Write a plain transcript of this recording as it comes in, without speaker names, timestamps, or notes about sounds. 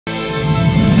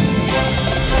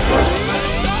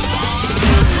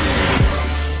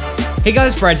Hey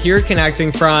guys, Brett here,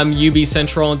 connecting from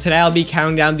UbiCentral, and today I'll be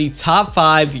counting down the top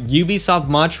 5 Ubisoft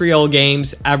Montreal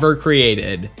games ever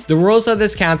created. The rules of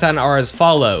this countdown are as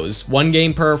follows: 1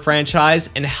 game per franchise,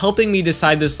 and helping me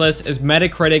decide this list is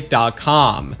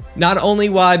Metacritic.com. Not only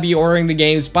will I be ordering the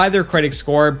games by their critic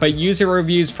score, but user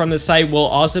reviews from the site will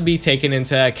also be taken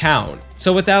into account.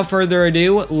 So without further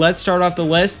ado, let's start off the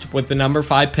list with the number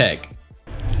 5 pick.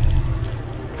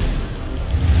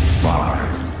 5.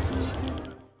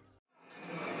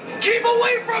 Keep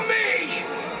away from me!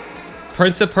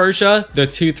 Prince of Persia: The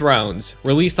Two Thrones,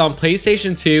 released on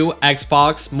PlayStation 2,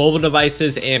 Xbox, mobile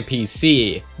devices, and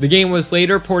PC. The game was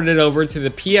later ported over to the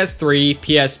PS3,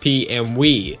 PSP, and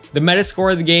Wii. The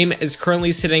Metascore of the game is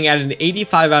currently sitting at an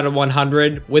 85 out of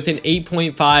 100 with an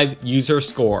 8.5 user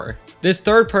score. This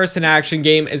third-person action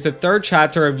game is the third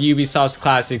chapter of Ubisoft's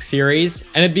classic series,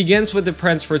 and it begins with the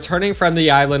prince returning from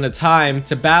the island of time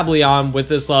to Babylon with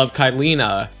his love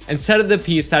Kylina. Instead of the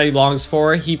peace that he longs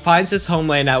for, he finds his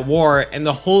homeland at war and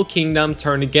the whole kingdom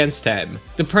turned against him.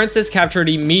 The prince is captured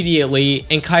immediately,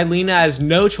 and Kylina has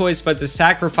no choice but to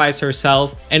sacrifice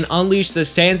herself and unleash the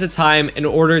sands of time in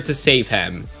order to save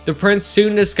him. The prince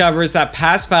soon discovers that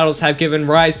past battles have given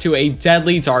rise to a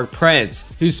deadly dark prince,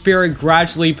 whose spirit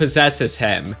gradually possesses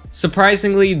him.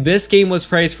 Surprisingly, this game was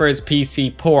praised for its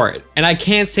PC port, and I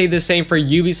can't say the same for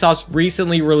Ubisoft's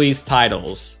recently released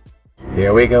titles.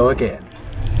 Here we go again.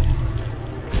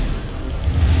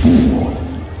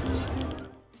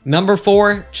 Number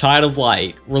 4, Child of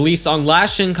Light, released on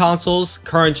last-gen consoles,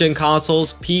 current-gen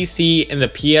consoles, PC, and the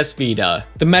PS Vita.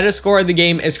 The Metascore of the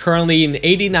game is currently an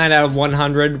 89 out of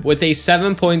 100 with a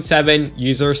 7.7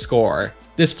 user score.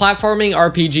 This platforming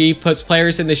RPG puts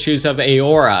players in the shoes of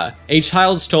Aora, a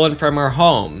child stolen from her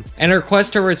home. In her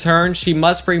quest to return, she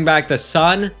must bring back the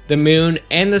sun, the moon,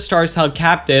 and the stars held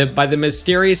captive by the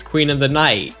mysterious Queen of the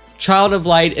Night. Child of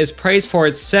Light is praised for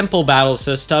its simple battle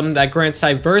system that grants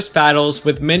diverse battles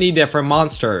with many different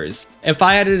monsters. If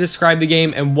I had to describe the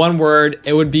game in one word,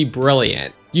 it would be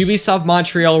brilliant. Ubisoft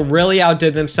Montreal really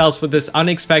outdid themselves with this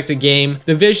unexpected game.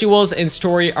 The visuals and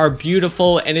story are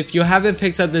beautiful, and if you haven't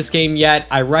picked up this game yet,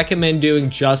 I recommend doing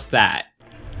just that.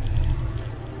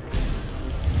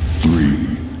 3.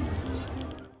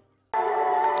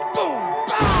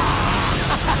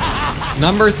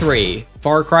 Number 3,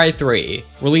 Far Cry 3,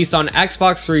 released on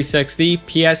Xbox 360,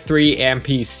 PS3, and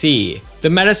PC. The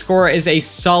Metascore is a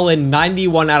solid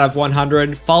 91 out of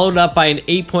 100, followed up by an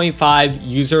 8.5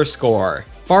 user score.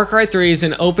 Far Cry 3 is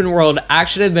an open-world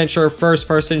action-adventure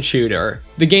first-person shooter.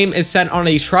 The game is set on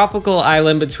a tropical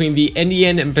island between the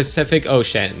Indian and Pacific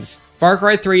Oceans. Far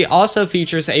Cry 3 also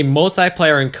features a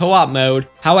multiplayer and co-op mode,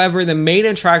 however the main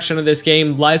attraction of this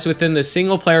game lies within the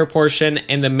single-player portion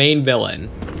and the main villain.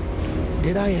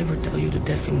 Did I ever tell you the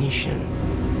definition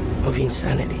of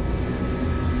insanity?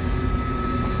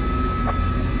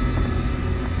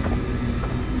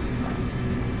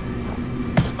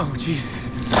 Oh,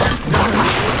 Jesus.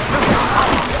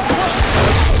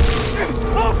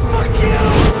 Oh, fuck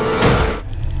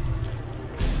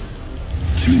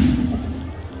you! 2.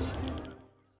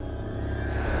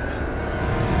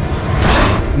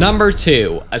 Number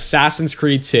 2, Assassins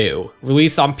Creed 2,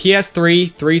 released on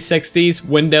PS3, 360s,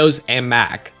 Windows, and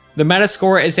Mac. The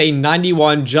Metascore is a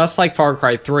 91 just like Far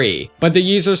Cry 3, but the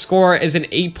user score is an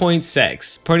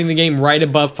 8.6, putting the game right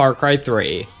above Far Cry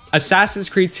 3.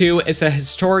 Assassin's Creed 2 is a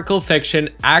historical fiction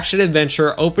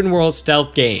action-adventure open-world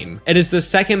stealth game. It is the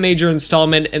second major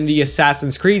installment in the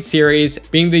Assassin's Creed series,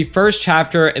 being the first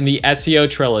chapter in the Ezio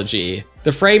trilogy.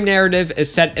 The frame narrative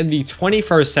is set in the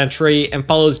 21st century and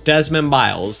follows Desmond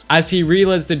Miles as he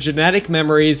relives the genetic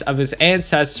memories of his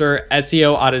ancestor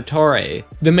Ezio Auditore.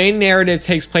 The main narrative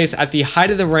takes place at the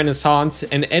height of the Renaissance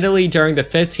in Italy during the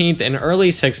 15th and early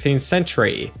 16th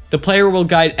century. The player will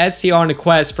guide Ezio on a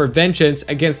quest for vengeance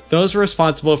against those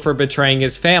responsible for betraying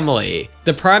his family.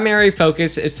 The primary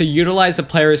focus is to utilize the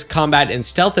player's combat and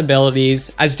stealth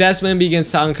abilities as Desmond begins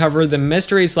to uncover the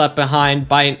mysteries left behind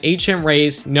by an ancient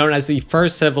race known as the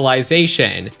First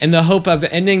Civilization, in the hope of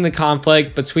ending the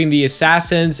conflict between the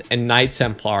Assassins and Knights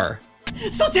Templar.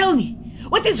 So tell me,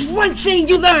 what is one thing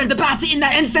you learned about in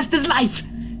that ancestor's life?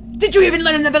 Did you even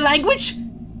learn another language?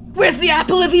 Where's the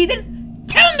Apple of Eden?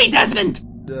 Tell me, Desmond!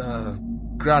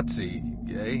 Grazie,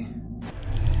 eh?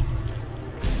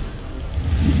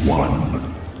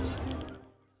 1.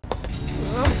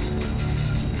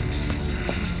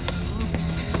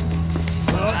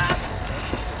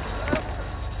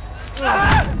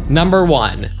 Number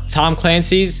 1, Tom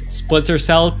Clancy's Splinter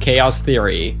Cell Chaos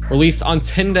Theory. Released on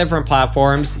 10 different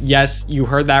platforms, yes, you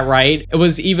heard that right. It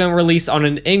was even released on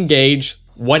an N-Gage.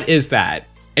 What is that?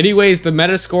 Anyways, the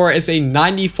Metascore is a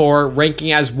 94,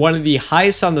 ranking as one of the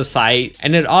highest on the site,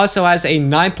 and it also has a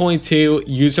 9.2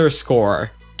 user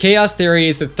score. Chaos Theory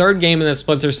is the third game in the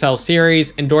Splinter Cell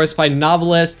series, endorsed by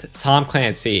novelist Tom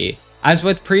Clancy. As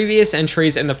with previous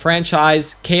entries in the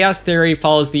franchise, Chaos Theory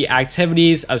follows the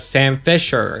activities of Sam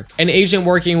Fisher, an agent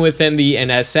working within the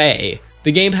NSA.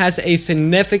 The game has a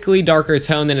significantly darker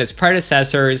tone than its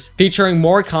predecessors, featuring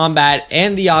more combat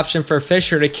and the option for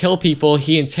Fisher to kill people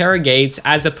he interrogates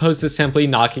as opposed to simply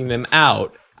knocking them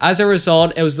out. As a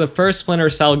result, it was the first Splinter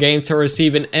Cell game to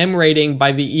receive an M rating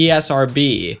by the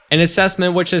ESRB, an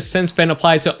assessment which has since been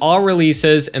applied to all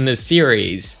releases in this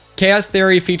series. Chaos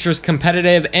Theory features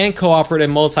competitive and cooperative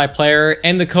multiplayer,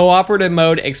 and the cooperative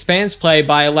mode expands play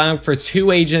by allowing for 2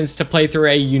 agents to play through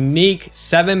a unique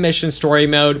 7-mission story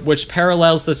mode which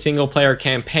parallels the single-player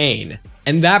campaign.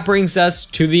 And that brings us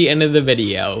to the end of the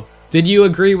video. Did you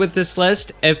agree with this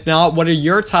list? If not, what are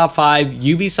your top 5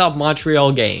 Ubisoft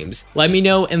Montreal games? Let me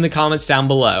know in the comments down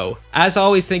below. As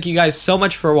always, thank you guys so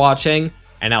much for watching,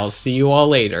 and I will see you all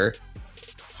later.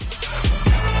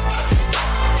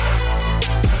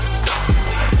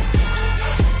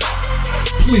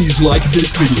 Please like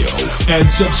this video and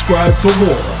subscribe for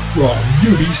more from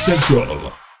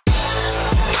UbiCentral.